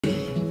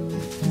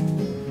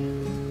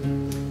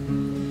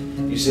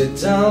You sit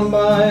down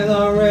by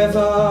the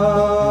river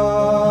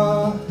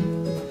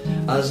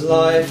as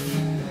life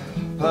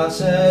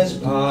passes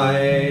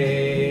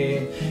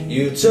by.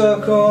 You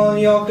took all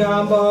your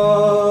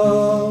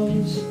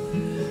gambles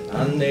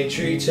and they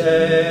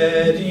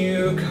treated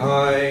you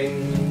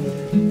kind,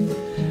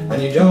 and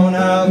you don't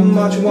have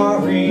much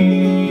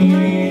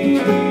worry,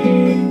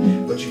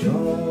 but you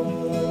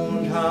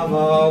don't have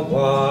a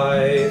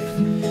wife.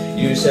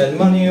 You said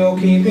money will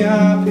keep you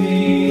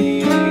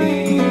happy,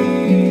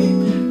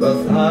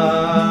 but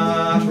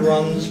that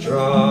runs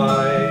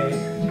dry.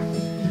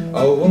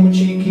 Oh, woman,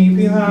 she'd keep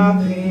you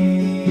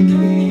happy,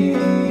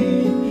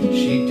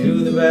 she'd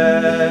do the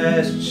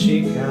best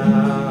she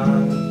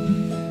can,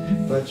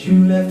 but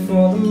you left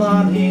for the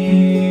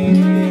money,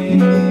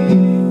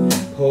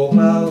 poor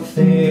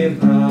wealthy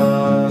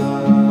man.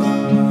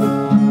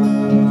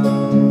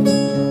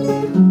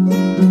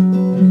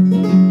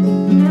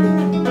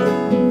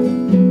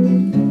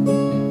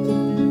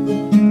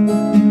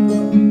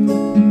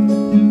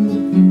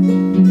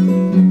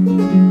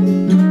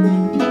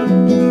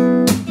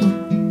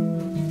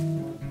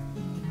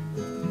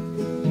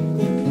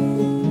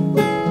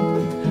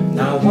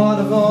 Now what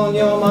of all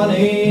your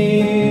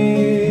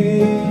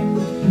money?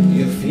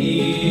 You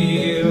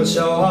feel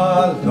so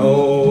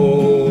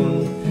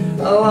alone.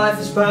 Life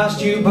has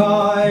passed you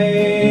by.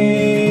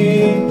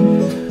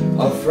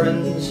 Of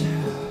friends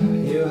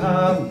you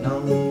have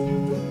none,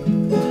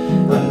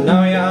 and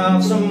now you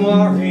have some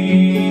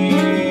worry,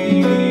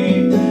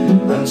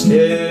 and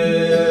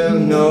still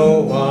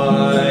no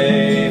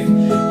wife.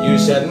 You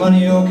said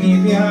money will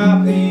keep you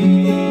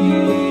happy,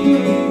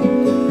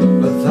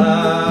 but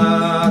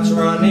that's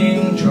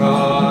running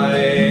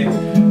dry.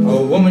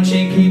 Oh, woman,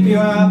 she'd keep you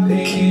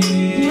happy,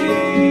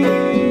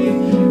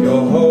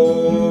 your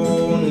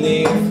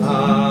only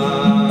fan.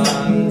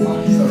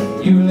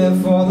 You live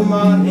for the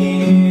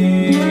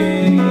money,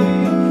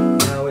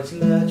 now it's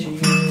let you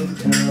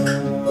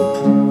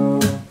down.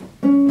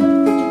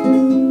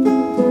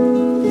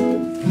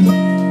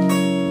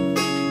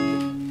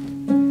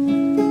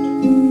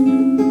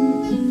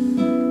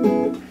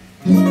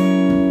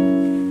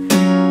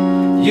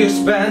 You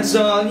spent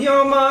all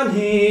your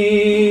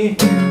money,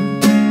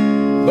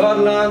 but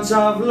lots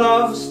of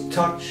love's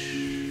touch.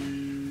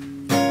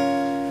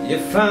 You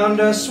found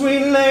a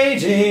sweet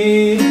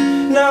lady,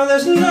 now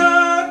there's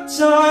not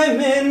time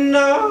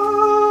enough.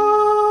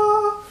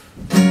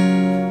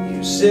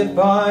 You sit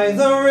by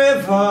the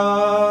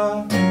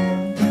river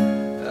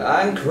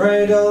and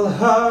cradle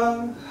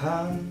her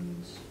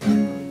hands.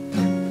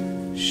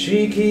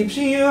 She keeps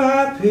you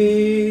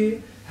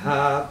happy,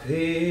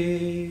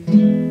 happy.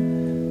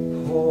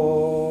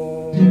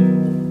 Poor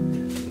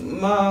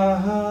man.